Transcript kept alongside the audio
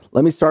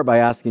Let me start by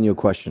asking you a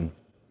question.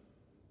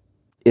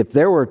 If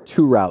there were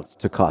two routes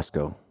to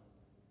Costco,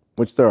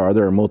 which there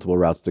are multiple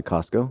routes to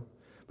Costco,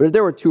 but if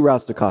there were two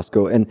routes to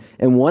Costco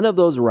and one of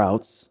those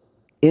routes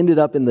ended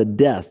up in the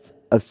death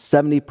of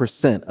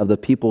 70% of the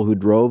people who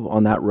drove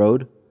on that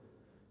road,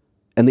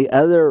 and the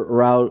other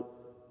route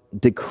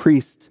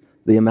decreased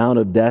the amount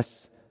of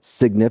deaths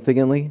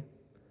significantly,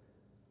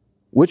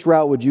 which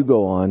route would you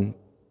go on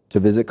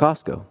to visit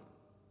Costco?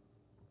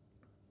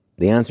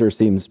 The answer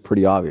seems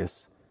pretty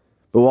obvious.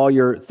 But while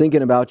you're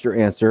thinking about your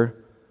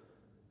answer,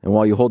 and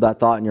while you hold that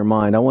thought in your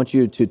mind, I want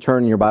you to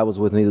turn in your Bibles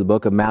with me to the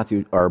book of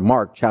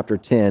Mark chapter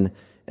 10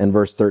 and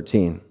verse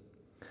 13.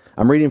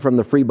 I'm reading from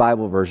the Free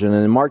Bible version,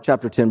 and in Mark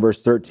chapter 10,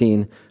 verse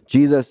 13,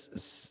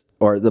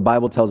 the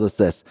Bible tells us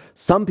this: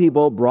 some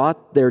people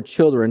brought their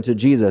children to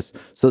Jesus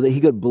so that he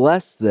could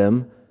bless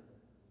them,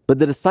 but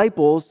the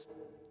disciples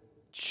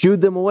shooed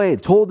them away,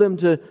 told them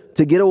to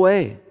get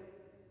away.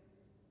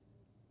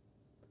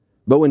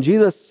 But when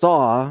Jesus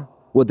saw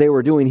what they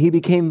were doing, he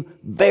became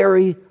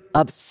very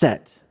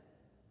upset.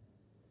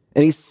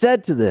 And he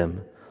said to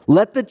them,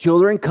 "Let the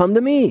children come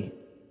to me."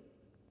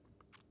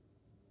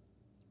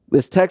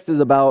 This text is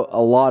about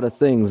a lot of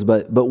things,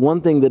 but one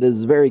thing that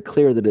is very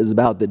clear that is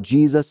about that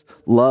Jesus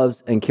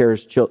loves and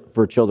cares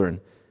for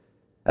children.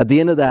 At the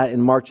end of that,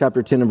 in Mark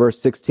chapter 10 and verse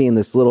 16,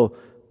 this little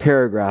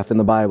paragraph in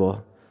the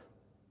Bible,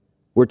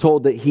 we're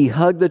told that he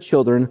hugged the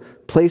children,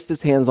 placed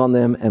his hands on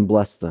them, and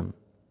blessed them.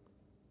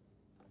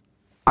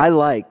 I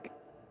like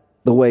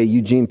the way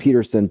Eugene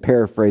Peterson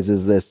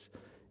paraphrases this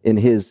in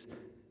his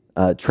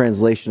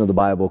translation of the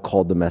Bible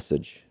called The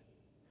Message.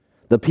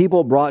 The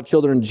people brought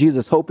children to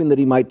Jesus, hoping that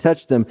he might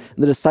touch them,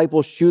 and the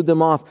disciples shooed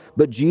them off.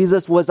 But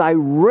Jesus was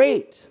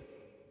irate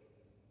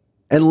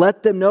and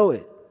let them know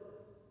it.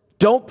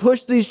 Don't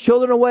push these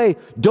children away.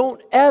 Don't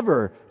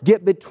ever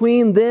get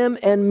between them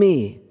and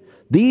me.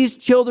 These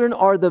children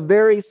are the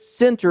very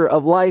center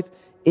of life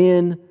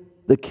in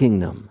the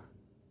kingdom.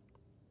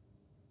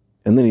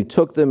 And then he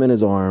took them in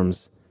his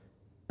arms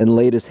and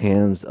laid his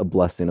hands a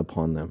blessing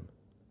upon them.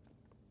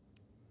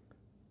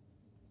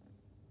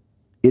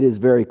 It is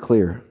very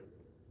clear.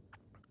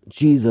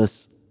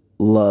 Jesus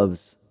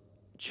loves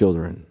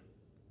children.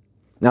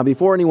 Now,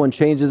 before anyone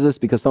changes this,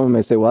 because someone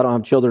may say, well, I don't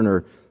have children,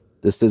 or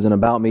this isn't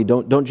about me,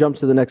 don't jump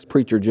to the next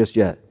preacher just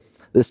yet.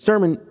 This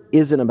sermon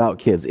isn't about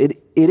kids.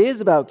 It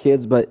is about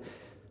kids, but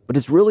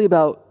it's really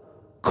about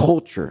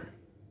culture.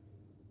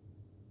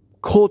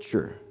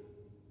 Culture.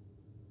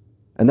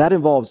 And that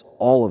involves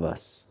all of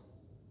us.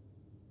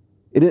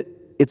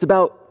 It's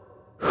about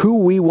who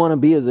we want to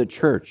be as a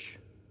church,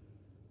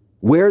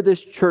 where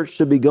this church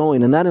should be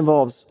going, and that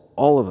involves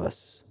all of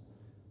us.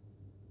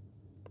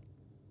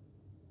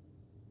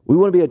 We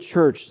want to be a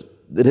church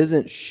that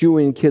isn't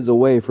shooing kids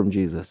away from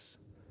Jesus,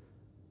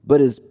 but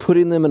is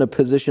putting them in a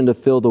position to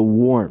feel the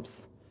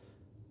warmth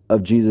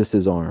of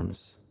Jesus'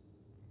 arms.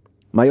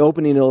 My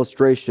opening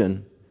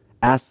illustration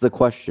asks the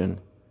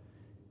question,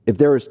 if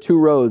there was two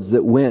roads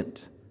that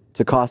went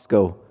to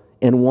Costco,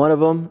 and one of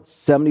them,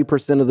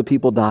 70% of the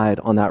people died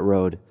on that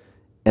road,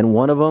 and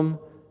one of them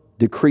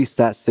decreased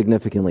that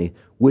significantly,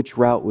 which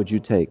route would you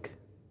take?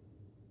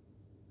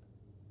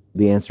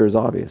 The answer is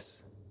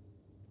obvious.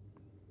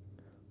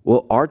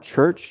 Well, our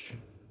church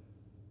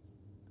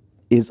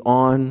is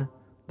on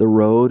the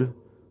road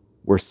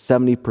where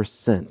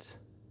 70%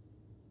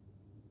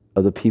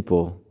 of the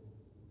people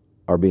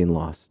are being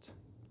lost.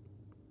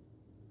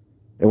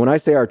 And when I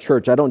say our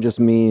church, I don't just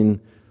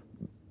mean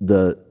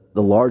the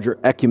larger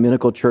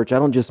ecumenical church. I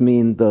don't just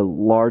mean the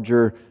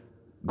larger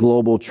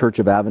global Church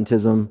of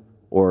Adventism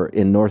or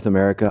in North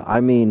America.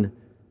 I mean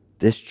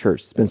this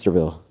church,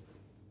 Spencerville.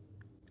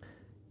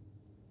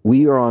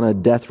 We are on a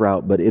death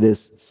route, but it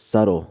is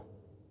subtle.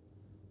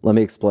 Let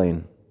me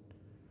explain.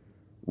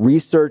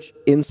 Research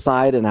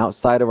inside and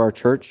outside of our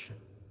church,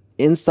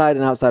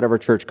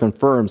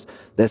 confirms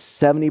that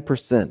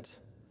 70%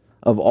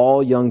 of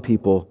all young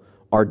people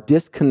are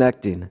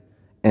disconnecting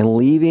and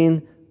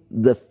leaving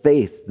the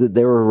faith that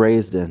they were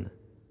raised in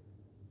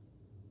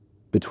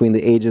between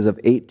the ages of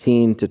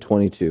 18 to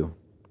 22.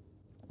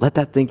 Let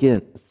that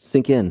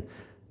sink in.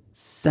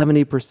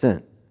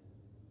 70%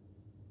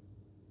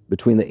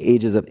 between the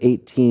ages of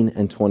 18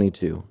 and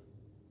 22.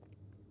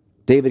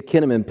 David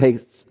Kinnaman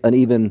paints an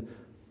even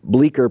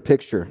bleaker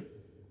picture.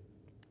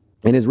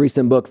 In his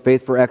recent book,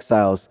 Faith for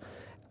Exiles,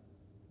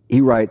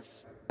 he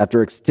writes,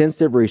 after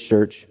extensive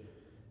research,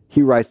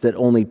 he writes that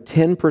only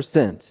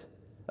 10%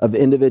 of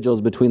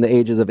individuals between the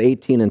ages of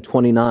 18 and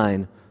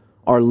 29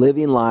 are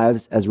living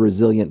lives as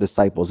resilient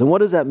disciples. And what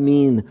does that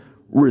mean,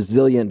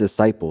 resilient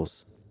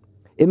disciples?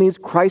 It means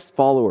Christ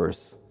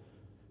followers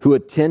who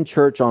attend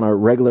church on a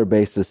regular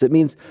basis. It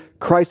means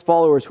Christ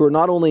followers who are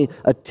not only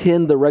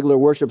attend the regular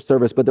worship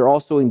service, but they're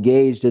also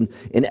engaged in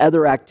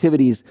other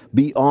activities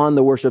beyond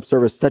the worship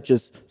service, such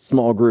as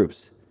small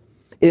groups.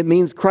 It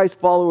means Christ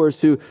followers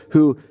who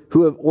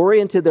have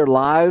oriented their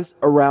lives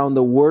around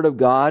the Word of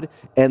God,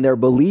 and their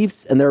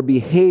beliefs and their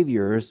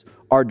behaviors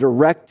are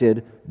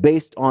directed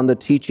based on the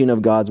teaching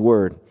of God's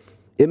Word.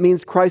 It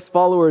means Christ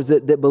followers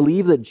that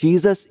believe that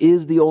Jesus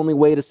is the only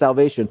way to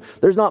salvation.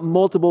 There's not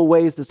multiple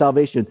ways to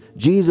salvation.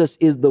 Jesus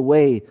is the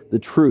way, the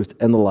truth,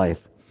 and the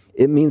life.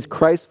 It means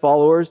Christ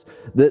followers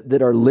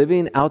that are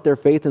living out their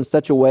faith in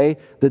such a way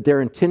that they're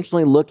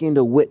intentionally looking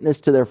to witness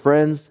to their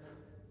friends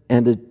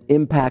and to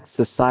impact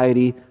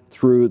society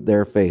through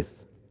their faith.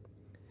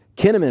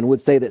 Kinnaman would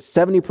say that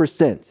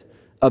 70%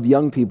 of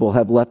young people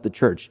have left the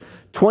church.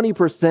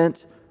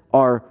 20%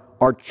 are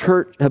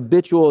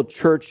habitual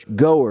church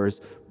goers,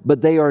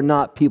 but they are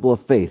not people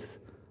of faith.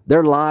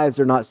 Their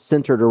lives are not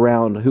centered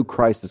around who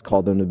Christ has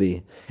called them to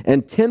be.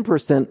 And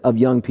 10% of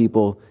young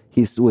people,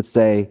 he would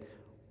say,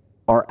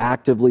 are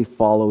actively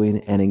following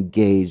and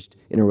engaged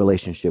in a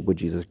relationship with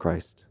Jesus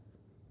Christ.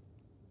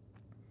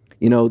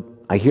 You know,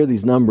 I hear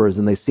these numbers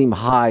and they seem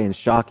high and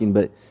shocking,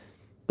 but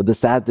the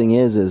sad thing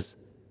is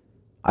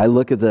I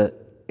look at the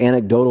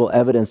anecdotal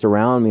evidence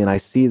around me and I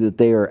see that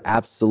they are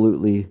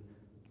absolutely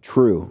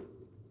true.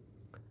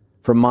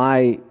 From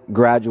my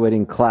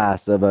graduating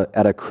class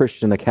at a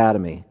Christian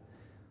academy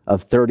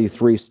of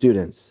 33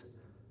 students,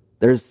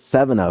 there's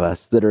 7 of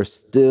us that are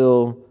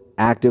still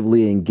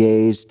actively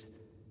engaged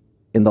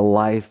in the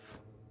life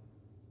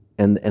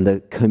and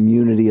the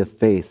community of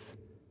faith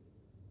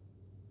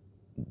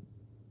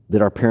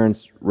that our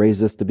parents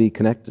raised us to be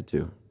connected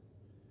to.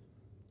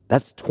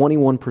 That's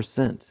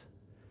 21%.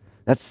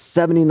 That's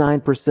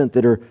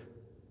 79%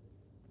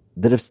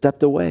 that have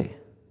stepped away.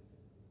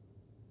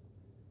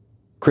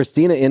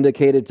 Christina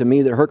indicated to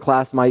me that her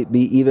class might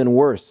be even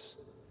worse.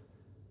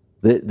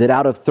 That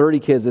out of 30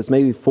 kids, it's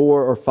maybe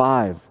 4 or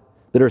 5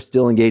 that are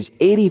still engaged.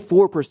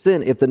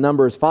 84% if the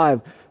number is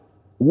 5.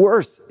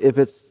 Worse if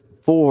it's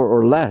 4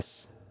 or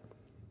less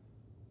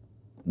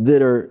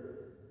that are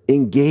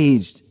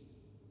engaged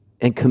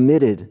and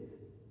committed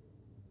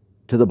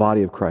to the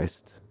body of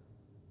Christ.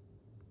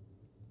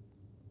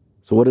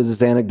 So what does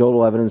this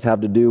anecdotal evidence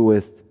have to do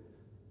with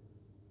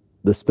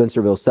the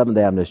Spencerville Seventh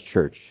Adventist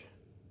Church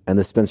and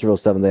the Spencerville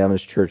Seventh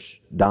Adventist Church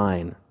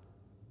dying?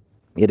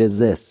 It is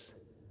this: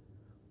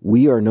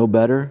 we are no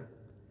better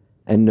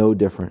and no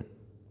different.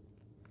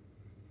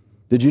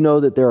 Did you know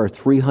that there are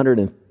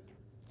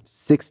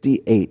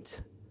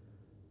 368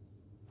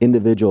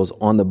 individuals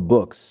on the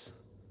books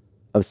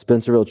of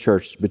Spencerville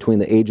Church between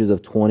the ages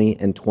of 20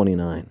 and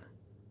 29?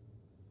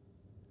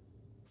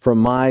 From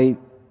my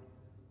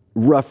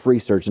rough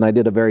research, and I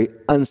did a very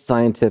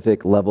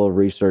unscientific level of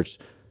research,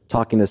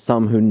 talking to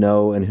some who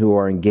know and who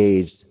are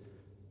engaged,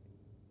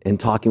 and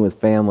talking with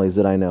families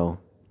that I know,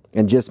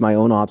 and just my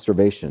own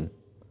observation,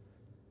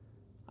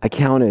 I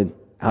counted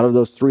out of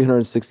those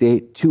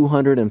 368,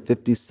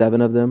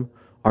 257 of them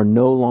are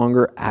no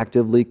longer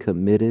actively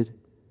committed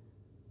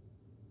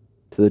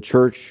to the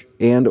church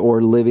and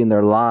or living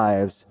their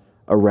lives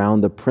around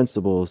the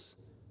principles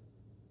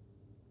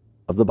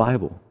of the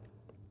Bible.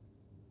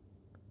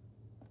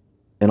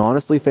 And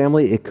honestly,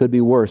 family, it could be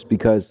worse,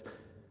 because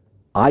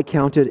I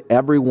counted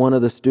every one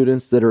of the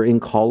students that are in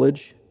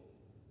college.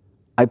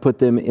 I put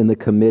them in the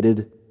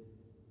committed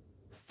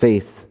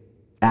faith,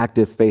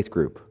 active faith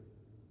group.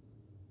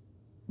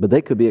 But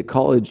they could be at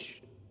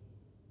college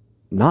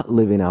not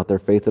living out their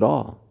faith at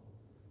all.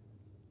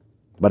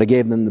 But I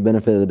gave them the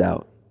benefit of the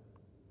doubt.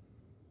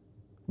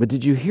 But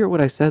did you hear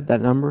what I said,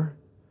 that number?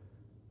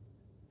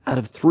 Out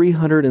of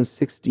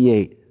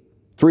 358,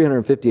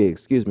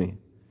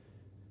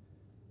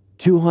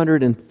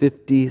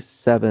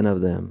 257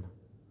 of them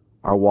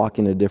are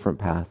walking a different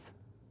path.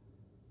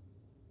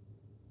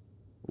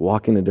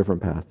 Walking a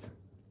different path.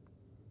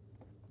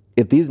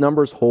 If these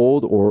numbers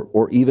hold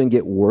or even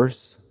get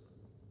worse,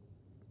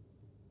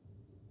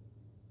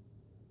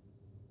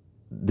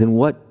 then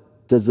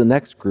what does the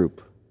next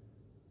group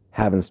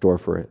have in store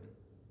for it?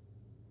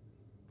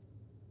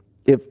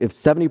 If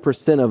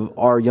 70% of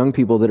our young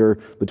people that are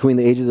between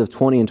the ages of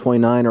 20 and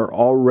 29 are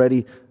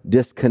already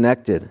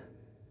disconnected,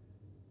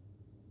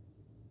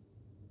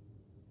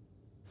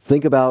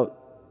 think about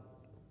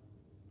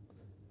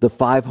the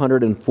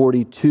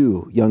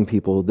 542 young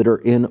people that are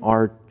in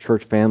our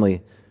church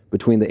family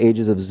between the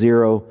ages of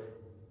 0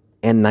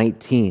 and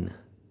 19.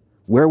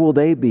 Where will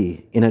they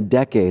be in a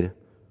decade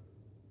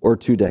or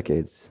 2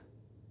 decades?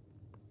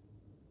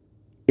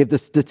 If the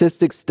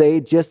statistics stay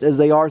just as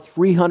they are,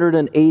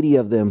 380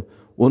 of them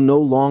will no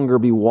longer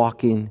be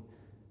walking,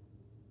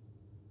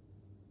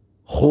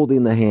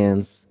 holding the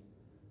hands,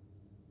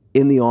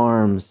 in the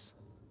arms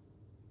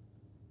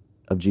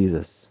of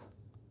Jesus.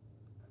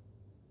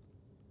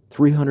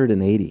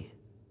 380.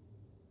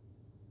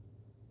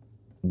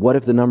 What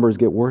if the numbers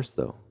get worse,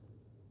 though?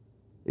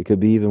 It could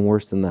be even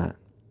worse than that.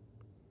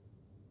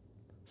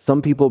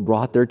 Some people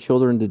brought their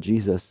children to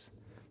Jesus,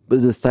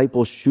 but the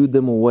disciples shooed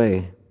them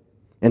away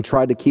and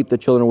tried to keep the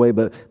children away.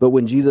 But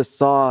when Jesus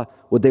saw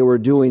what they were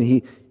doing,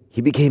 he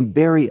became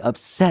very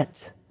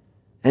upset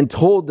and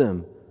told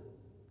them,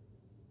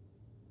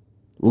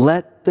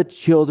 "Let the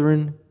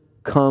children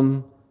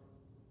come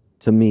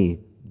to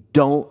me.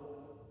 Don't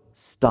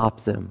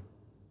stop them."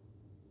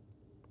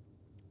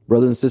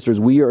 Brothers and sisters,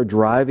 we are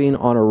driving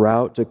on a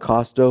route to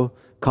Costco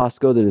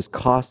that is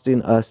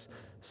costing us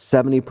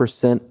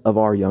 70% of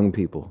our young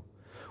people.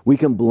 We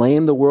can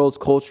blame the world's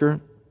culture.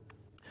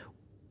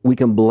 We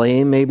can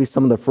blame maybe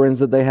some of the friends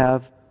that they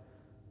have.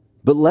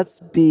 But let's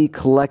be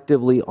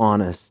collectively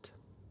honest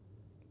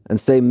and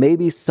say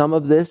maybe some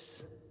of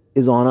this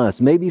is on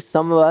us. Maybe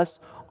some of us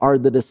are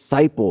the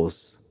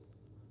disciples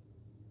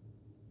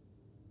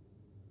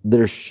that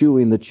are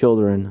shooing the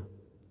children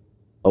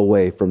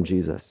away from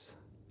Jesus.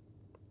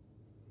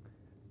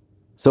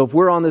 So if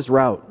we're on this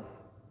route,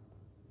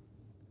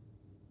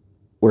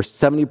 we're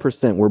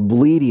 70%, we're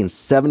bleeding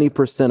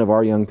 70% of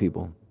our young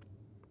people.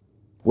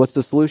 What's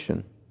the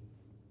solution?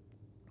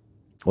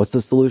 What's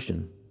the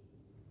solution?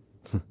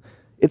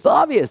 It's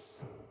obvious.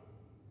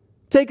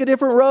 Take a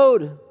different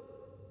road.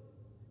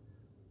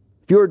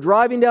 If you're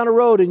driving down a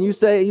road and you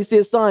see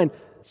a sign,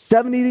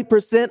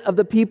 70% of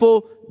the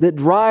people that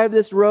drive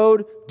this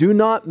road do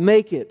not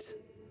make it.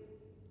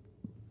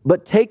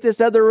 But take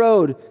this other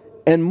road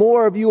and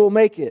more of you will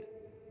make it.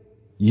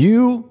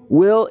 You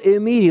will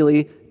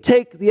immediately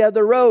take the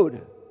other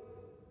road.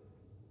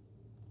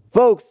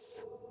 Folks,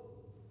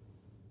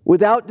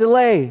 without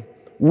delay,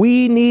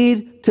 we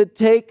need to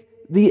take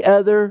the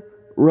other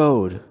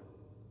road.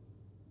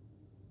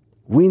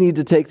 We need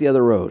to take the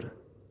other road.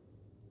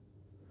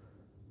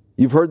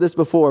 You've heard this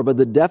before, but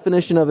the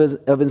definition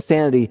of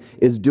insanity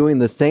is doing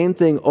the same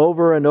thing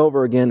over and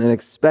over again and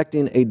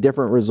expecting a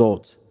different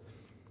result.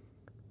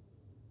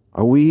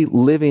 Are we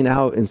living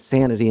out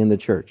insanity in the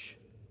church?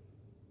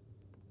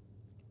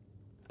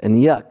 And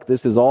yuck,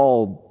 this is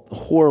all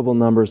horrible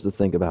numbers to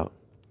think about.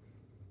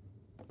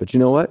 But you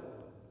know what?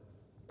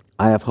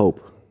 I have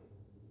hope.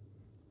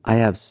 I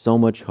have so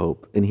much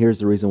hope. And here's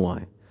the reason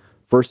why.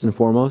 First and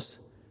foremost,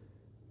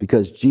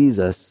 because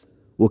Jesus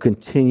will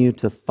continue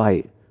to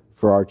fight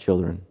for our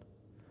children.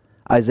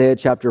 Isaiah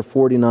chapter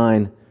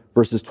 49,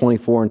 verses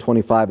 24 and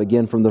 25,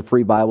 again from the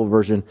Free Bible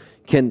version.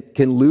 Can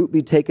loot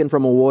be taken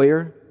from a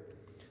warrior?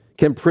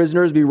 Can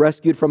prisoners be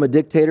rescued from a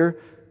dictator?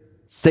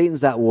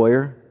 Satan's that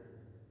warrior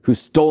who's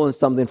stolen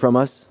something from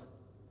us.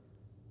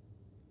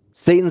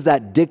 Satan's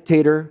that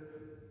dictator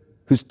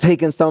who's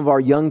taken some of our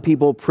young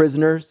people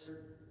prisoners.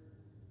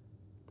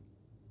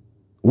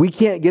 We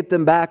can't get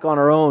them back on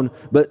our own,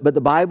 but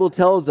the Bible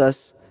tells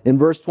us in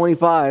verse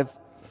 25,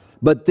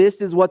 but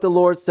this is what the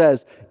Lord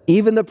says,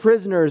 even the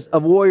prisoners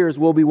of warriors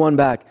will be won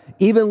back.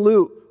 Even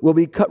loot will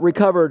be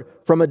recovered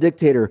from a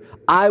dictator.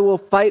 I will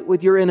fight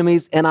with your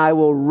enemies and I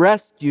will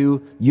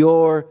rescue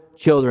your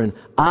children.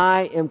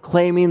 I am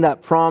claiming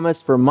that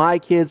promise for my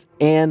kids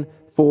and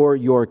for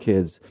your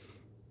kids.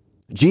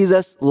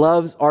 Jesus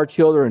loves our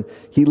children.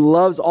 He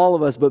loves all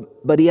of us,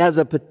 but he has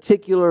a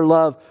particular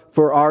love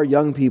for our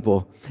young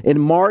people. In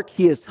Mark,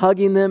 he is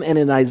hugging them, and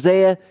in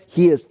Isaiah,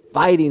 he is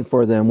fighting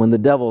for them when the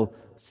devil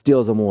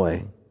steals them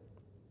away.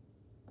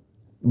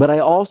 But I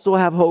also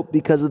have hope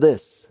because of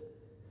this,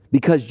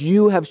 because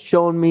you have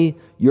shown me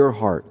your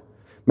heart.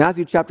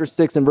 Matthew chapter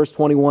 6 and verse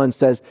 21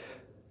 says,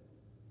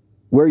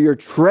 where your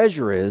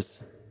treasure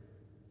is,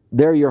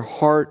 there your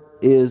heart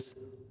is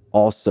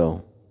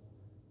also.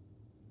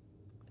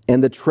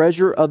 And the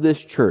treasure of this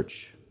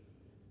church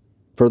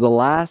for the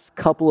last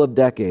couple of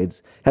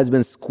decades has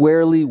been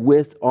squarely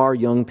with our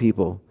young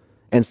people.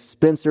 And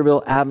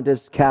Spencerville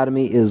Adventist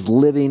Academy is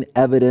living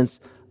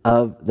evidence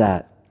of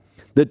that.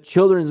 The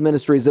children's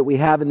ministries that we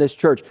have in this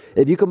church,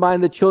 if you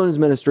combine the children's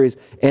ministries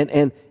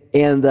and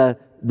the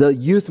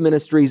youth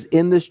ministries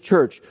in this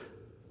church,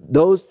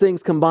 those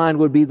things combined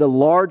would be the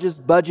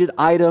largest budget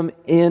item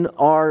in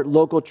our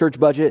local church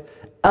budget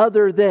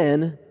other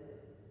than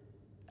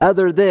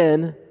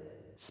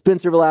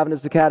Spencerville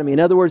Adventist Academy. In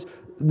other words,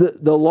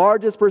 the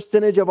largest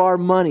percentage of our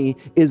money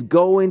is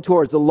going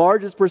towards, the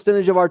largest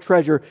percentage of our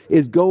treasure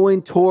is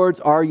going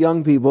towards our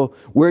young people.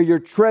 Where your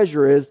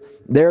treasure is,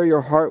 there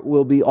your heart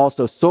will be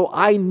also. So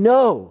I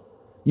know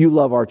you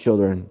love our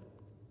children.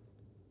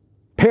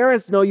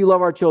 Parents know you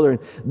love our children.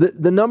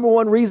 The number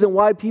one reason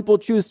why people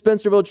choose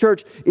Spencerville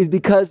Church is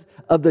because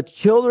of the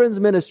children's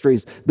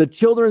ministries, the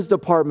children's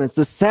departments,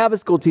 the Sabbath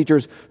school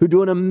teachers who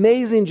do an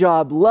amazing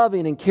job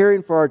loving and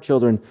caring for our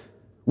children.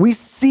 We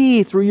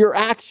see through your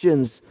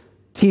actions,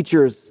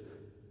 teachers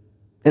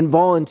and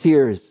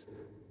volunteers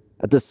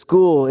at the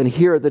school and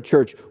here at the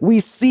church, we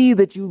see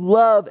that you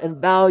love and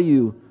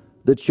value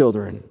the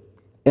children.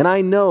 And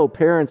I know,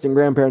 parents and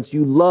grandparents,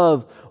 you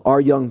love our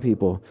young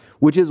people,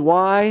 which is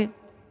why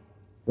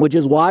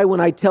when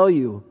I tell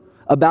you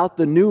about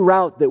the new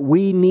route that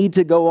we need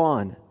to go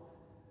on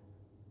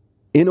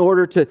in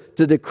order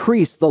to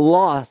decrease the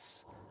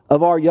loss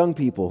of our young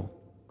people,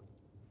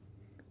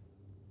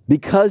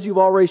 because you've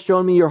already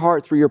shown me your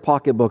heart through your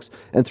pocketbooks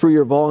and through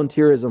your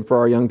volunteerism for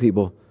our young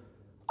people,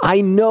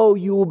 I know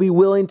you will be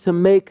willing to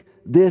make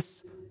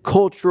this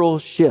cultural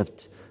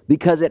shift,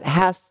 because it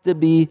has to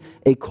be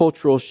a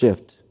cultural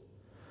shift.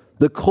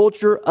 The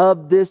culture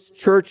of this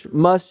church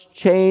must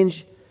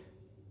change,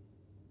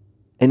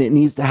 and it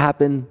needs to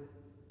happen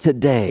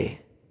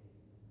today.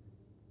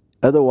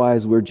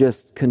 Otherwise, we're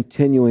just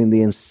continuing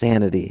the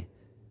insanity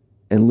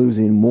and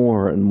losing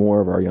more and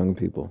more of our young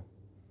people.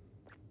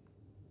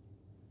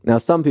 Now,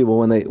 some people,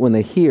 when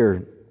they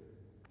hear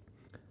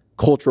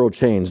cultural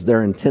change.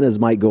 Their antennas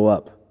might go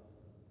up.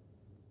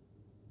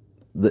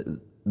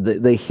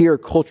 They hear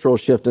cultural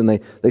shift and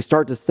they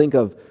start to think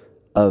of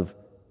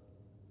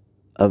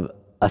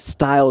a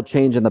style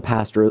change in the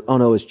pastor. Oh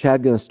no, is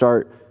Chad going to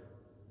start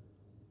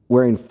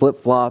wearing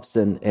flip-flops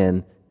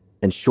and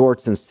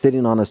shorts and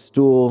sitting on a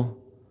stool?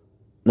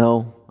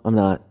 No, I'm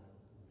not.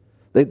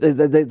 They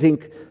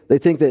think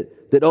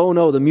that oh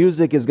no, the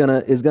music is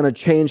gonna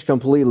change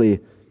completely.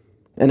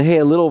 And hey,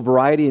 a little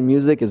variety in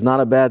music is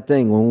not a bad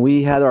thing. When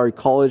we had our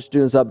college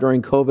students up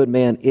during COVID,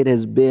 man, it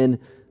has been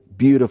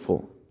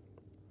beautiful.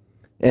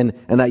 And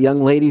that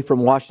young lady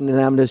from Washington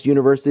Adventist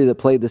University that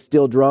played the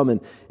steel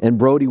drum, and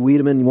Brody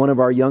Wiedemann, one of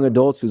our young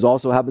adults who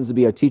also happens to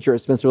be a teacher at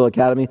Spencerville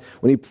Academy,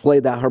 when he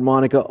played that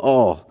harmonica,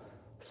 oh,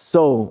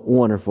 so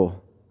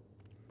wonderful.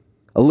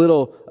 A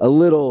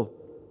little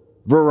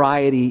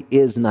variety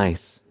is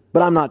nice.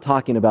 But I'm not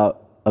talking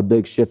about a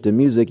big shift in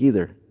music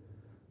either.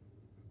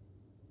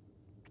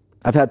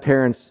 I've had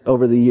parents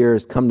over the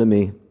years come to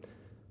me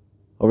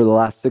over the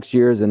last 6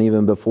 years and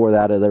even before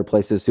that at other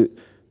places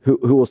who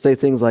will say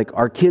things like,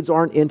 our kids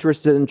aren't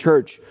interested in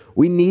church.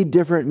 We need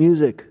different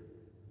music.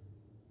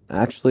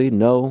 Actually,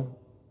 no,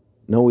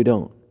 we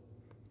don't.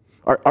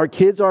 Our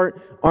kids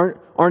aren't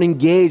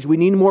engaged. We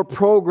need more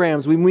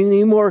programs. We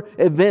need more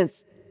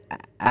events.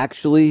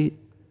 Actually,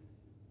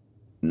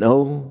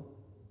 no,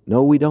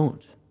 we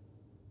don't.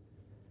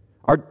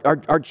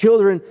 Our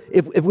children,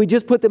 if we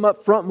just put them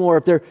up front more,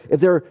 if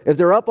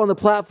they're up on the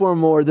platform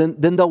more,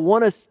 then they'll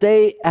want to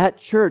stay at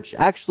church.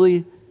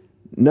 Actually,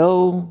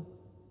 no,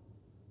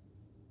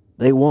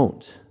 they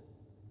won't.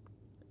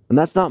 And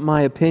that's not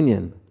my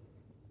opinion.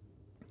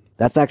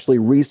 That's actually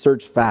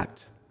research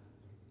fact.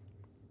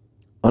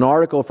 An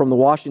article from the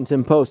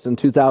Washington Post in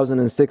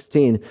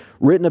 2016,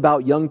 written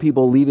about young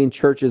people leaving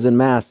churches en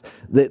masse,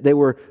 they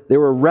were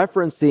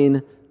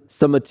referencing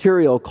some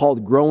material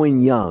called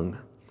Growing Young.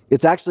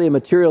 It's actually a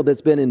material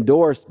that's been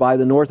endorsed by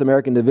the North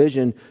American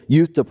Division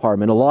Youth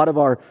Department. A lot of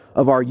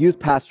our youth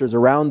pastors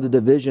around the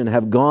division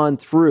have gone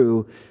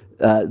through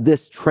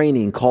this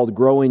training called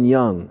Growing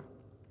Young.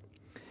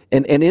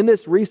 And in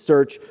this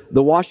research,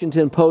 the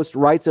Washington Post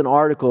writes an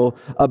article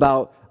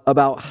about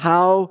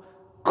how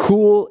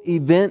cool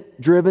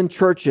event-driven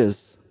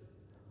churches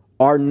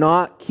are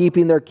not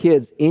keeping their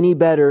kids any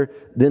better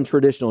than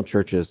traditional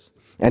churches.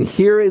 And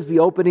here is the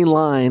opening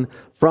line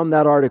from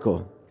that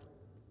article.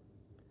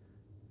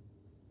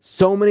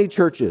 So many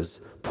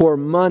churches pour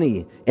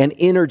money and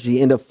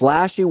energy into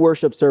flashy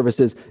worship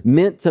services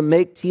meant to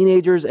make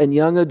teenagers and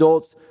young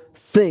adults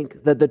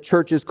think that the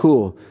church is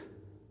cool.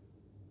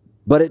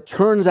 But it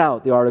turns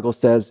out, the article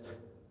says,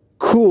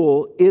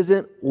 cool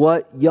isn't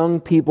what young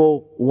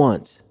people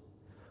want.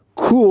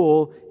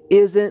 Cool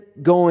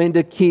isn't going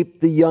to keep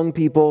the young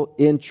people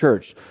in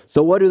church.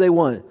 So what do they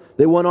want?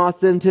 They want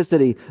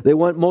authenticity. They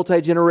want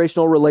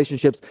multi-generational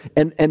relationships.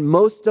 And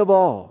most of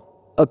all,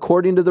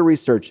 according to the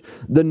research,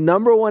 the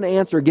number one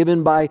answer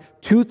given by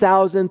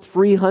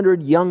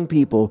 2,300 young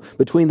people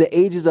between the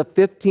ages of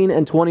 15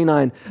 and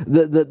 29,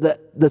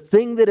 the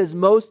thing that is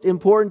most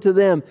important to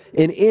them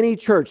in any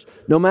church,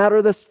 no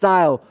matter the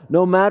style,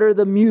 no matter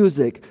the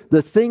music,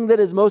 the thing that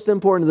is most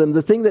important to them,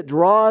 the thing that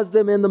draws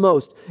them in the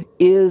most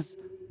is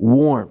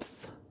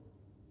warmth.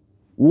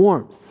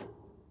 Warmth.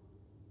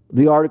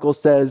 The article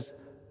says,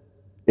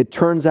 it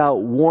turns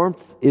out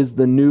warmth is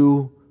the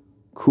new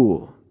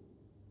cool.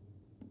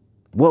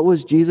 What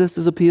was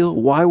Jesus' appeal?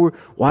 Why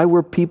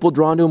were people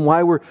drawn to him?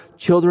 Why were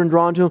children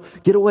drawn to him?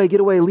 Get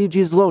away, leave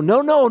Jesus alone.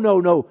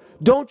 No.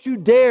 Don't you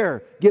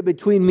dare get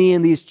between me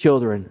and these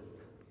children.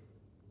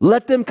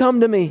 Let them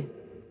come to me.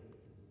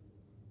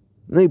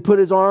 And then he put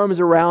his arms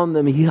around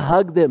them. He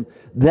hugged them.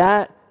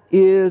 That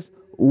is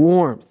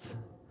warmth.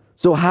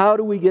 So how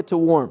do we get to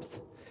warmth?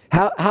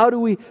 How do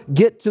we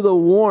get to the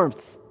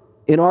warmth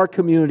in our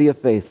community of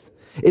faith?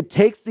 It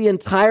takes the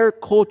entire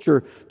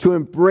culture to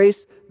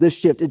embrace the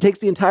shift. It takes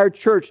the entire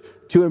church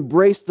to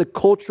embrace the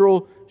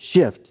cultural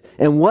shift.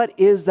 And what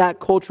is that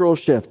cultural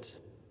shift?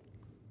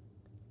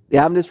 The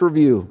Adventist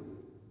Review,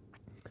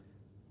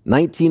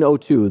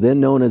 1902, then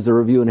known as the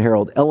Review and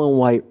Herald, Ellen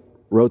White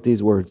wrote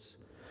these words.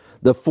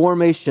 The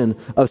formation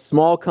of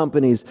small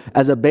companies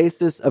as a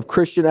basis of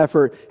Christian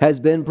effort has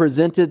been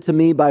presented to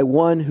me by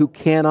one who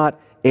cannot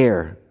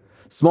err.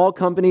 Small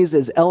companies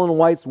is Ellen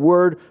White's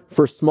word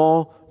for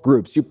small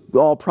groups. You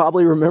all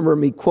probably remember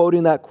me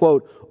quoting that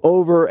quote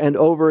over and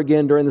over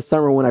again during the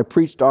summer when I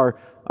preached our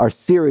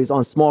series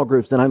on small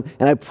groups. And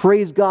I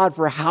praise God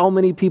for how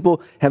many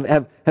people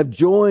have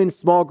joined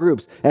small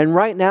groups. And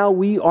right now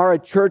we are a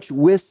church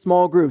with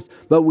small groups,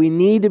 but we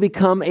need to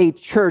become a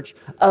church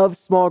of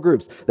small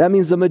groups. That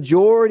means the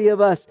majority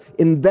of us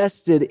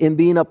invested in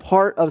being a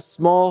part of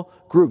small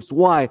groups.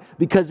 Why?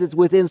 Because it's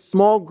within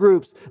small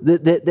groups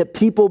that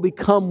people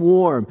become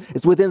warm.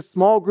 It's within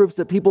small groups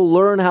that people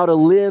learn how to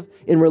live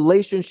in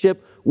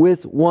relationship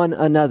with one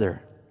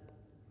another.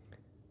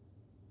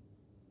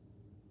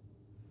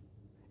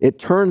 It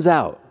turns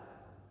out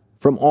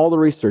from all the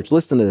research,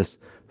 listen to this,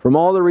 from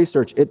all the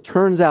research, it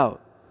turns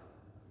out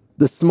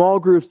the small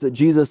groups that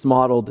Jesus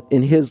modeled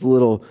in his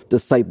little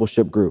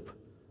discipleship group.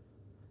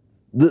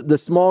 The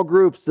small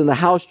groups and the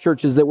house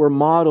churches that were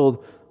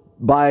modeled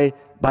by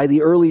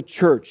the early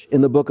church in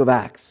the book of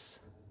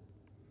Acts.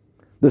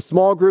 The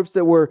small groups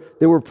that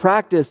were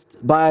practiced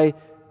by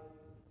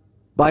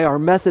our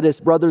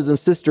Methodist brothers and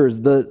sisters,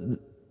 the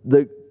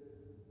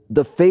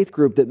faith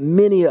group that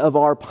many of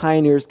our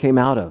pioneers came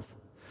out of.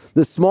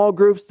 The small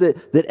groups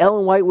that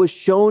Ellen White was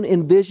shown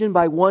in vision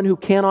by one who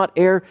cannot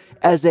err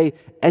as a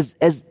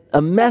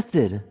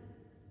method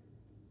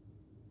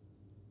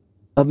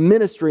of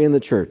ministry in the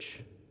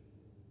church.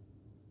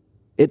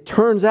 It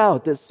turns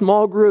out that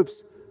small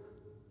groups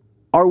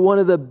are one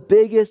of the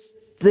biggest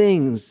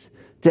things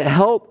to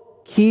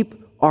help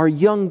keep our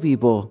young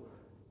people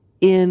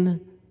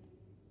in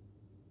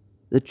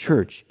the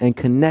church and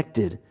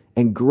connected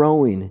and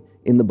growing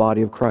in the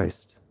body of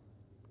Christ.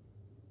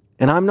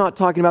 And I'm not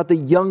talking about the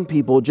young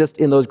people just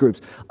in those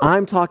groups.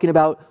 I'm talking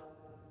about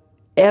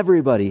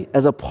everybody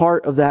as a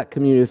part of that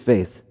community of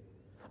faith.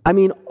 I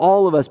mean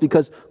all of us,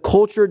 because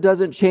culture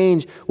doesn't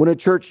change when a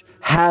church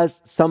has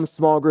some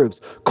small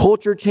groups.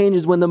 Culture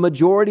changes when the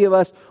majority of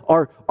us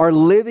are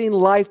living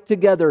life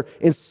together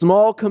in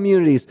small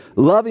communities,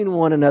 loving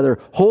one another,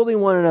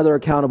 holding one another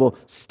accountable,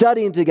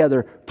 studying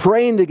together,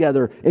 praying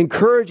together,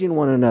 encouraging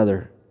one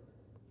another.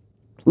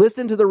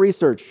 Listen to the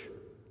research.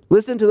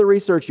 Listen to the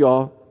research,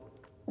 y'all.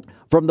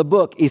 From the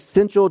book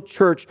Essential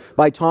Church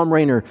by Tom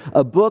Rainer,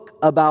 a book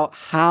about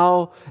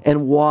how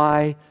and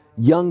why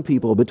young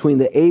people between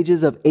the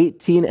ages of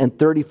 18 and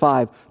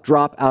 35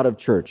 drop out of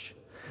church.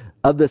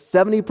 Of the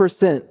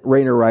 70%,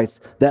 Rainer writes,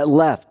 that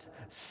left,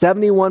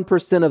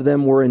 71% of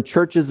them were in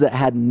churches that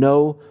had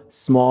no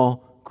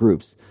small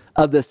groups.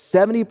 Of the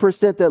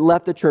 70% that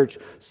left the church,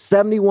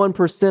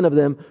 71% of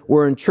them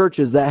were in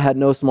churches that had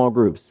no small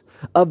groups.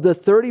 Of the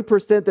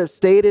 30% that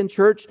stayed in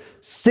church,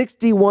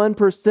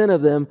 61%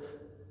 of them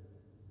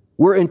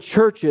were in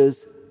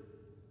churches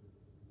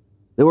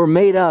that were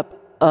made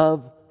up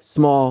of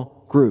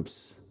small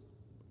groups.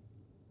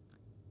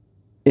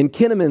 In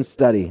Kinnaman's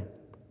study,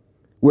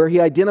 where he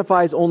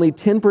identifies only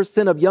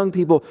 10% of young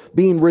people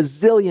being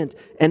resilient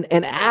and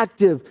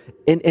active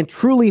and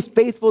truly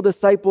faithful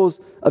disciples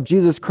of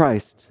Jesus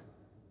Christ,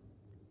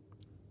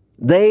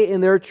 they in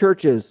their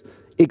churches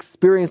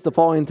experienced the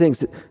following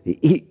things.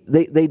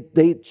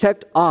 They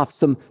checked off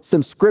some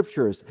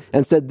scriptures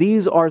and said,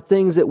 these are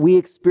things that we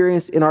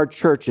experienced in our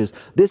churches.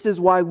 This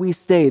is why we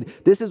stayed.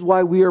 This is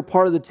why we are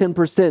part of the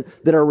 10%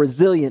 that are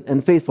resilient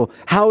and faithful.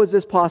 How is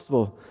this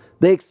possible?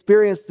 They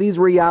experienced these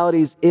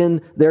realities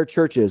in their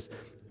churches.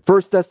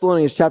 1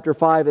 Thessalonians chapter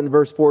 5 and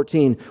verse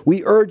 14.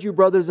 We urge you,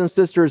 brothers and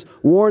sisters,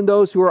 warn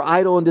those who are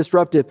idle and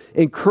disruptive,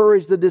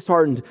 encourage the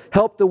disheartened,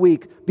 help the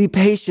weak, be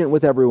patient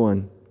with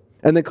everyone.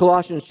 And then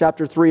Colossians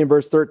chapter 3 and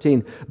verse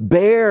 13,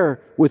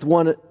 bear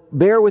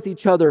with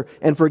each other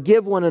and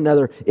forgive one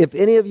another. If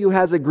any of you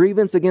has a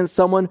grievance against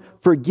someone,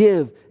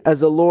 forgive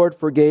as the Lord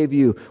forgave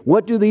you.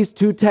 What do these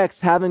two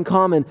texts have in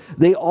common?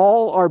 They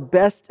all are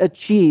best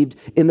achieved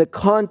in the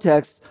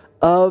context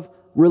of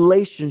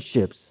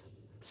relationships,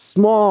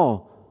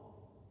 small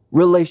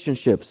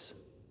relationships.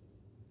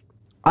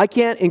 I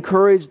can't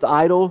encourage the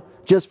idle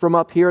just from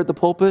up here at the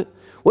pulpit.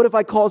 What if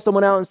I called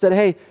someone out and said,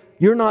 hey,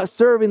 you're not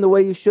serving the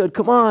way you should.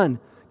 Come on,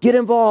 get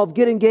involved,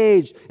 get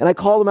engaged. And I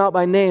call them out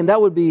by name. That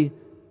would be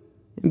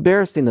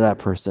embarrassing to that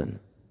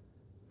person.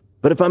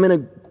 But if I'm in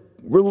a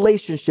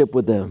relationship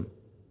with them,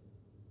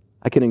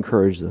 I can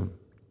encourage them.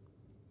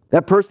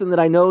 That person that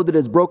I know that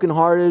is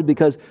brokenhearted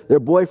because their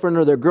boyfriend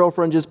or their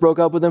girlfriend just broke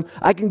up with them,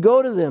 I can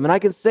go to them and I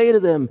can say to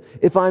them,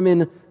 if I'm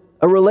in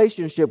a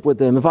relationship with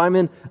them, if I'm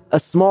in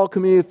a small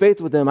community of faith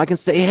with them, I can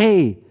say,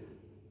 hey,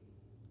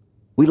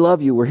 we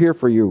love you. We're here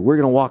for you. We're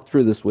going to walk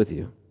through this with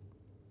you.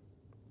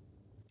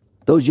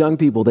 Those young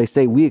people, they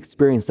say, we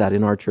experienced that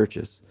in our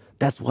churches.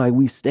 That's why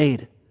we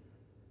stayed.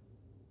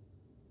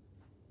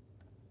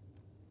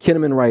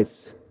 Kinnaman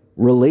writes,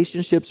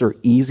 relationships are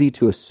easy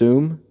to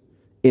assume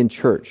in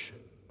church,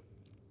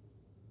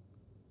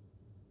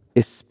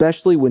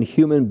 especially when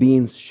human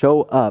beings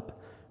show up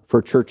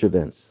for church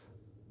events.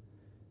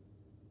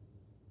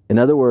 In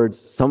other words,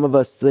 some of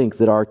us think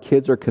that our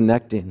kids are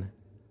connecting.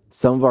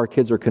 Some of our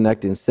kids are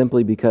connecting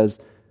simply because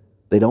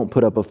they don't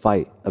put up a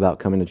fight about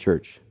coming to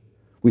church.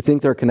 We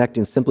think they're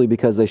connecting simply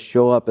because they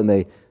show up and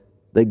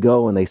they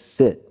go and they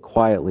sit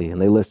quietly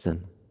and they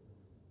listen.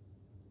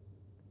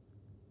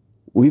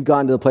 We've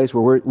gotten to the place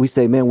where we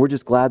say, man, we're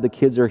just glad the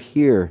kids are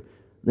here.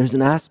 There's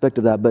an aspect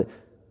of that, but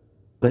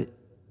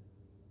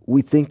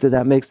we think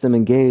that makes them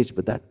engaged,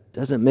 but that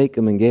doesn't make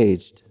them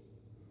engaged.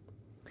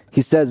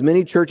 He says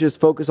many churches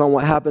focus on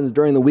what happens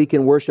during the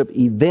weekend worship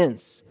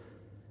events,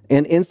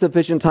 and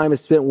insufficient time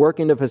is spent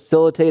working to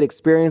facilitate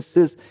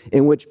experiences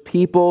in which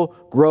people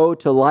grow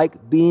to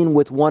like being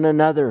with one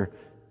another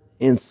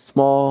in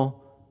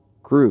small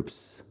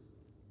groups.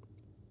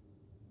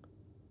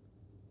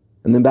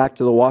 And then back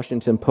to the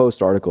Washington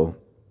Post article.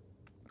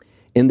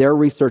 In their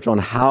research on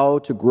how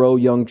to grow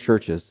young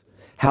churches,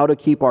 how to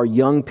keep our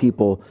young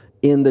people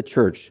in the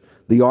church,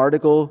 The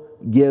article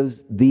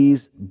gives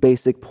these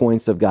basic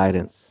points of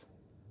guidance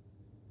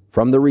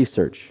from the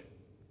research,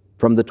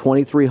 from the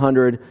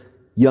 2,300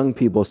 young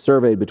people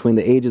surveyed between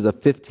the ages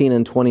of 15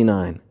 and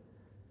 29.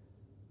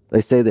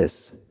 They say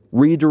this: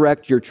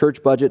 redirect your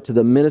church budget to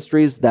the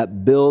ministries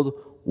that build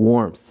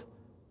warmth.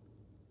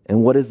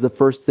 And what is the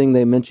first thing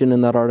they mention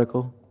in that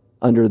article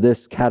under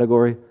this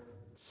category?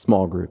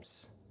 Small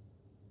groups.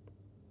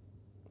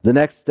 The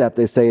next step,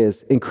 they say,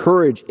 is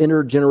encourage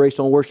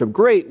intergenerational worship.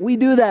 Great, we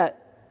do that.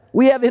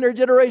 We have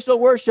intergenerational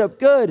worship.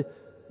 Good.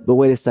 But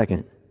wait a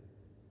second.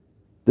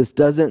 This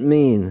doesn't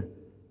mean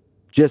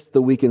just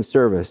the weekend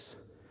service.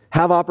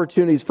 Have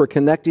opportunities for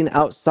connecting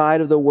outside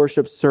of the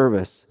worship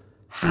service.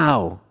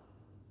 How?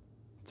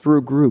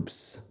 Through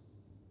groups.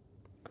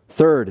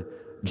 Third,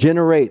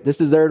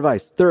 this is their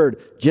advice.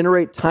 Third,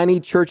 generate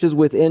tiny churches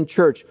within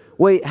church.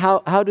 Wait,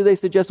 how do they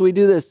suggest we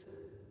do this?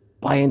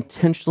 By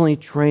intentionally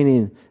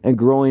training and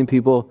growing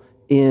people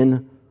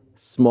in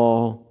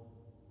small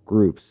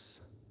groups.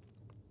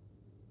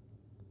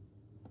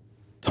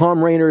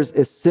 Tom Rainer's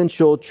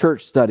Essential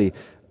Church Study,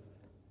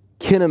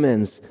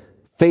 Kinnaman's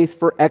Faith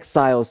for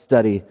Exiles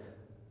study,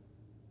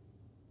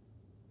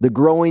 the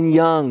Growing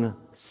Young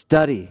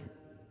study,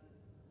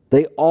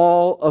 they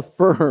all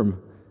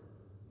affirm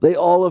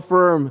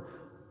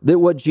that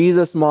what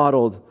Jesus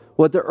modeled,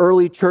 what the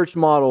early church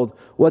modeled,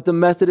 what the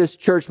Methodist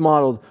church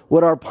modeled,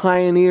 what our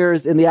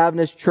pioneers in the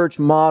Adventist church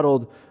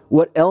modeled,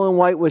 what Ellen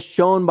White was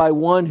shown by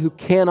one who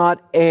cannot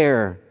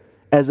err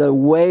as a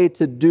way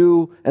to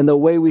do and the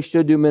way we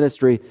should do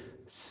ministry,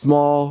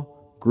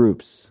 small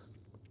groups.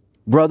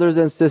 Brothers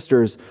and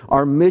sisters,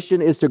 our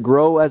mission is to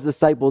grow as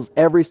disciples,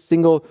 every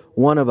single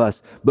one of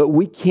us. But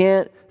we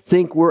can't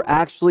think we're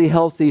actually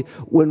healthy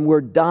when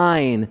we're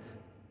dying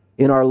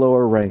in our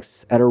lower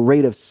ranks at a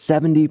rate of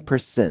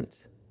 70%.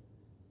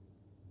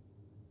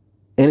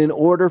 And in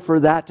order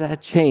for that to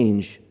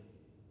change,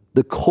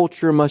 the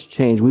culture must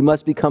change. We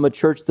must become a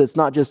church that's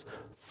not just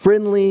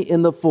friendly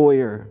in the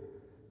foyer,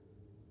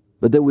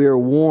 but that we are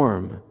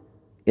warm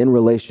in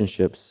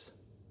relationships.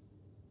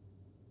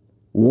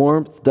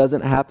 Warmth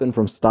doesn't happen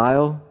from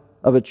style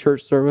of a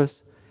church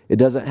service. It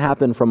doesn't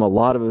happen from a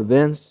lot of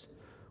events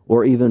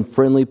or even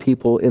friendly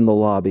people in the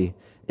lobby.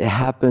 It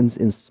happens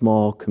in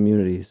small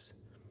communities.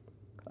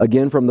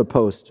 Again, from the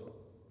Post,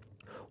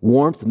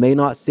 warmth may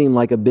not seem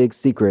like a big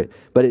secret,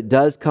 but it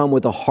does come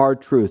with a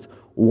hard truth.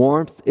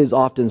 Warmth is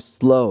often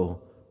slow,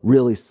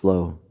 really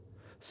slow.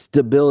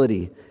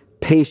 Stability,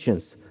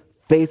 patience,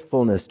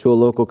 faithfulness to a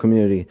local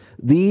community.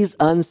 These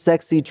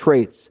unsexy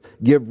traits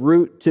give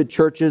root to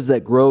churches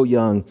that grow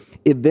young,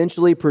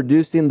 eventually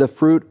producing the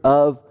fruit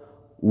of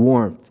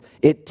warmth.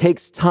 It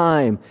takes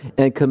time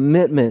and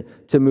commitment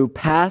to move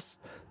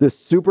past the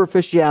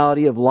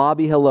superficiality of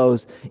lobby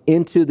hellos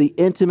into the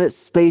intimate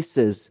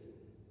spaces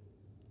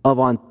of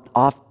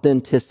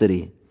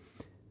authenticity.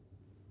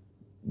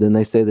 Then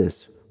they say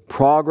this: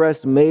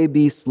 progress may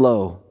be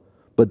slow,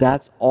 but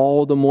that's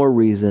all the more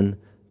reason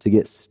to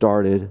get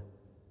started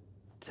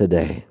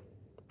today.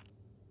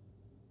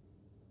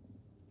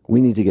 We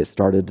need to get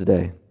started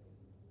today.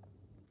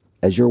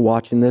 As you're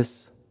watching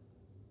this,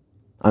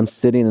 I'm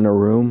sitting in a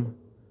room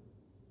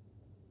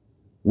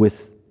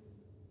with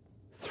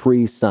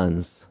 3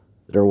 sons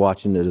that are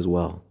watching it as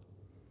well.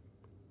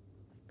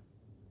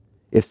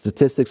 If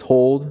statistics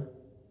hold,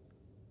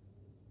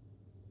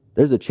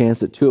 there's a chance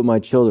that 2 of my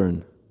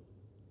children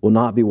will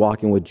not be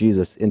walking with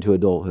Jesus into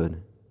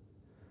adulthood.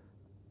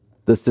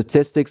 The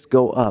statistics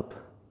go up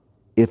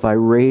if I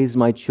raise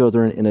my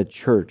children in a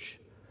church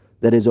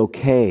that is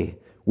okay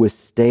with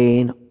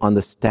staying on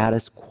the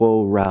status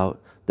quo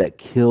route that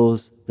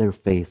kills their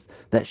faith,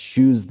 that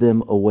shoos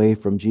them away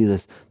from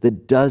Jesus,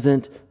 that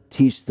doesn't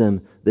teach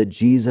them that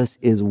Jesus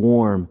is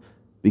warm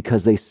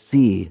because they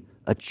see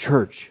a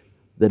church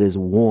that is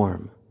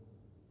warm.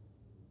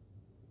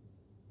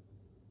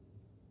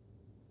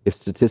 If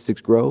statistics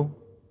grow,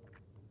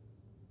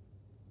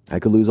 I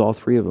could lose all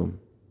 3 of them.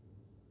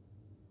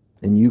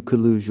 And you could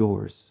lose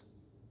yours.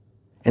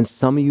 And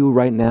some of you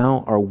right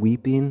now are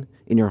weeping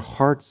in your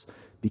hearts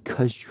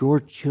because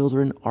your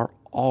children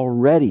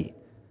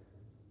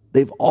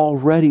they've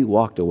already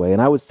walked away.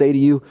 And I would say to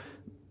you,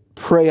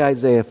 pray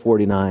Isaiah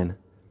 49.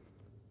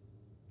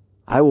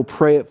 I will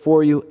pray it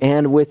for you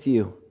and with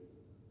you.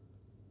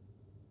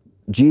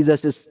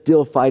 Jesus is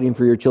still fighting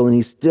for your children.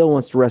 He still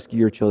wants to rescue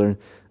your children.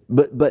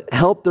 But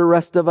help the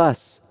rest of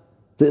us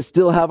that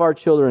still have our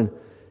children.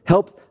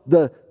 Help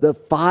the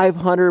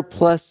 500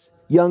 plus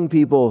young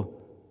people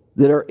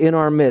that are in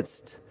our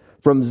midst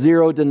from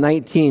 0 to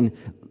 19.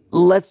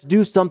 Let's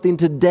do something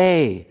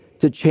today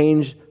to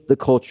change the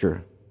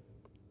culture.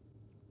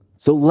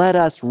 So let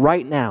us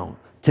right now,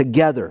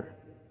 together,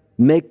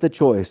 make the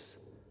choice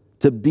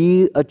to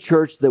be a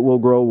church that will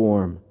grow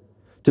warm,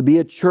 to be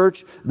a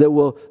church that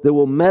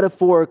will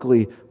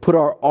metaphorically put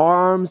our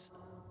arms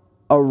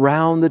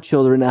around the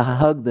children and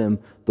hug them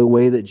the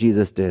way that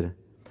Jesus did.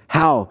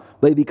 How?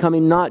 By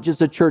becoming not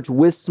just a church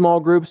with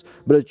small groups,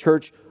 but a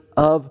church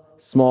of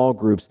small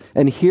groups.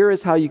 And here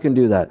is how you can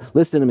do that.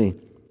 Listen to me.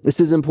 This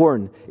is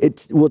important.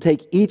 It will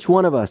take each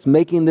one of us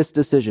making this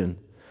decision,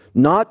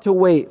 not to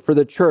wait for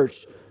the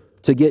church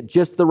to get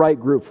just the right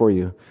group for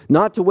you,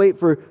 not to wait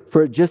for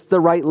just the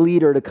right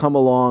leader to come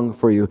along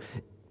for you,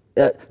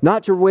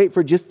 not to wait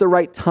for just the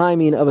right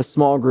timing of a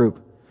small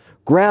group.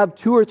 Grab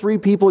 2 or 3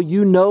 people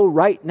you know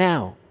right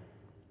now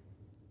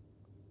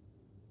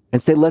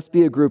and say, let's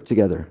be a group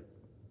together.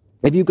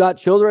 If you've got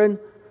children,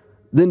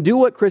 then do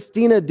what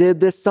Christina did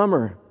this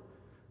summer.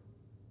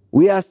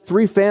 We asked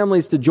 3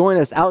 families to join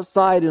us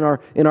outside in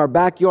our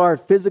backyard,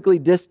 physically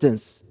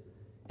distanced.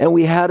 And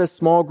we had a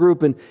small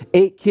group and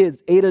 8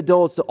 kids, 8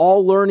 adults,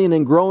 all learning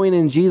and growing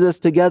in Jesus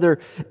together.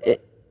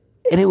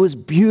 And it was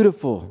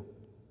beautiful.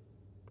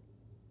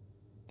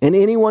 And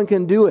anyone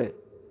can do it.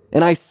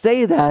 And I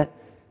say that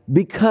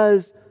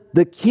because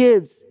the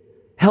kids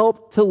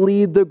helped to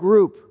lead the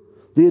group.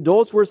 The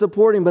adults were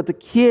supporting, but the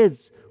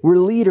kids were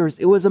leaders.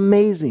 It was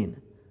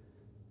amazing.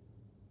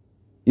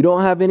 You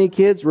don't have any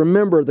kids?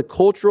 Remember, the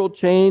cultural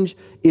change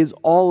is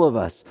all of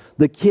us.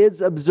 The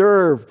kids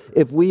observe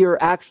if we are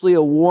actually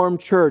a warm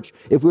church,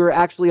 if we are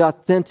actually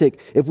authentic,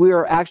 if we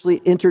are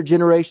actually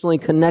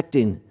intergenerationally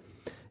connecting,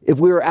 if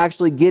we are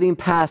actually getting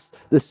past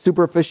the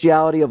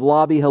superficiality of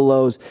lobby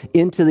hellos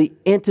into the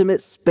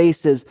intimate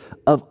spaces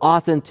of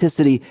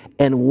authenticity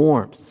and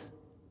warmth.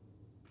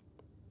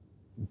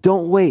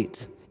 Don't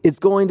wait. It's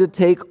going to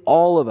take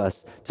all of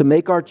us to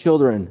make our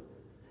children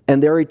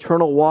and their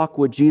eternal walk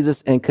with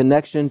Jesus and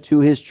connection to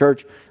His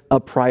church a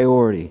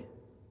priority.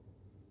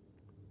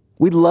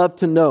 We'd love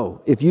to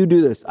know if you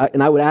do this,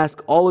 and I would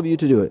ask all of you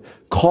to do it.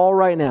 Call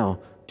right now,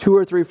 2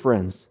 or 3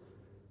 friends.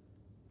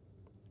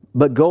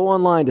 But go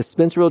online to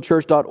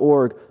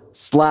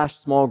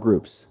spencervillechurch.org/small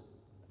groups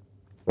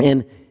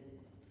and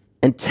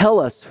tell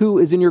us who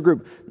is in your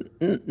group.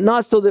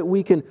 Not so that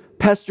we can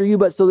pester you,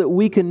 but so that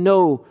we can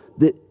know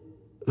that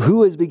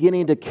who is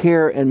beginning to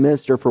care and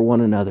minister for one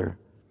another.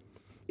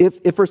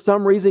 If for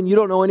some reason you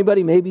don't know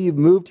anybody, maybe you've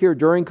moved here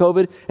during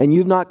COVID and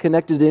you've not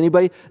connected to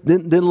anybody,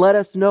 then let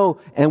us know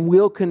and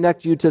we'll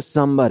connect you to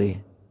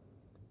somebody.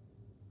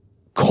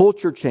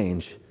 Culture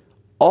change.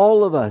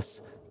 All of us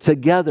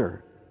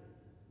together.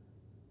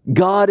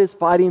 God is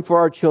fighting for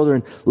our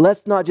children.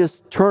 Let's not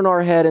just turn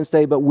our head and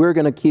say, but we're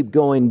going to keep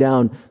going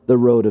down the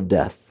road of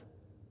death.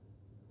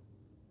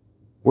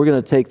 We're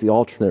going to take the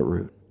alternate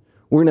route.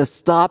 We're going to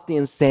stop the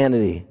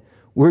insanity.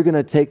 We're going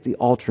to take the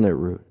alternate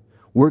route.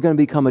 We're going to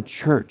become a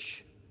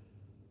church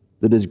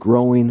that is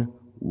growing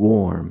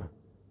warm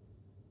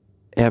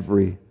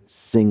every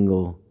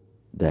single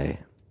day.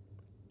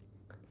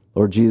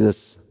 Lord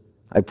Jesus,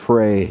 I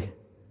pray,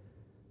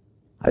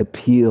 I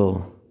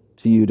appeal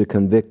to you to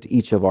convict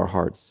each of our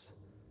hearts,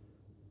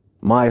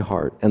 my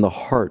heart and the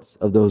hearts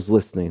of those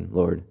listening,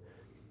 Lord.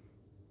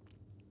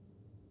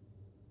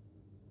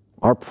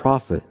 Our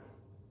prophet,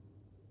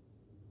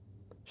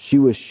 she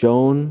was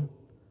shown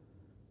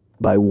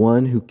by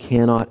one who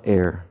cannot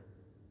err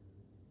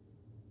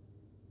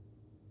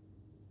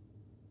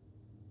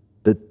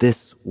that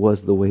this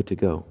was the way to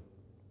go.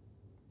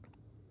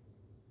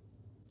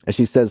 As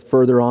she says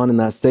further on in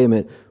that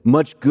statement,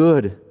 much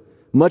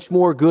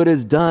more good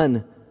is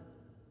done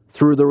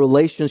through the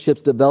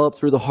relationships developed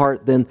through the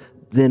heart than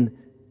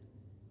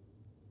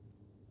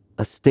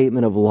a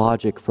statement of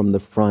logic from the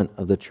front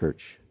of the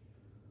church.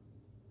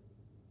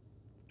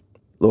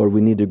 Lord, we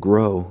need to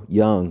grow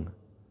young.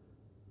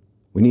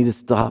 We need to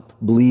stop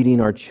bleeding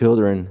our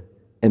children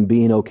and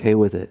being okay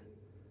with it.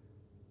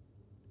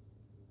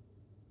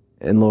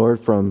 And Lord,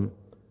 from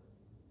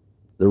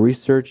the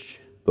research,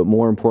 but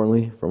more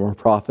importantly, from our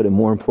prophet, and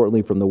more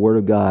importantly, from the Word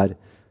of God,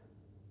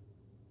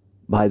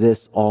 by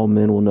this all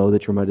men will know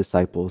that you're my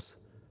disciples,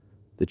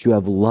 that you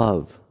have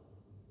love,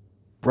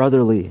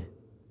 brotherly,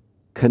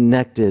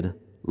 connected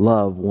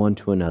love one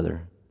to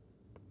another.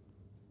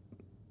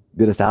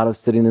 Get us out of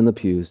sitting in the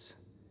pews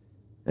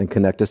and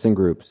connect us in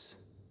groups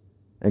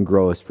and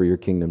grow us for your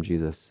kingdom,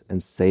 Jesus,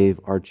 and save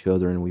our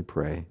children, we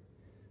pray.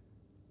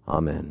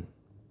 Amen.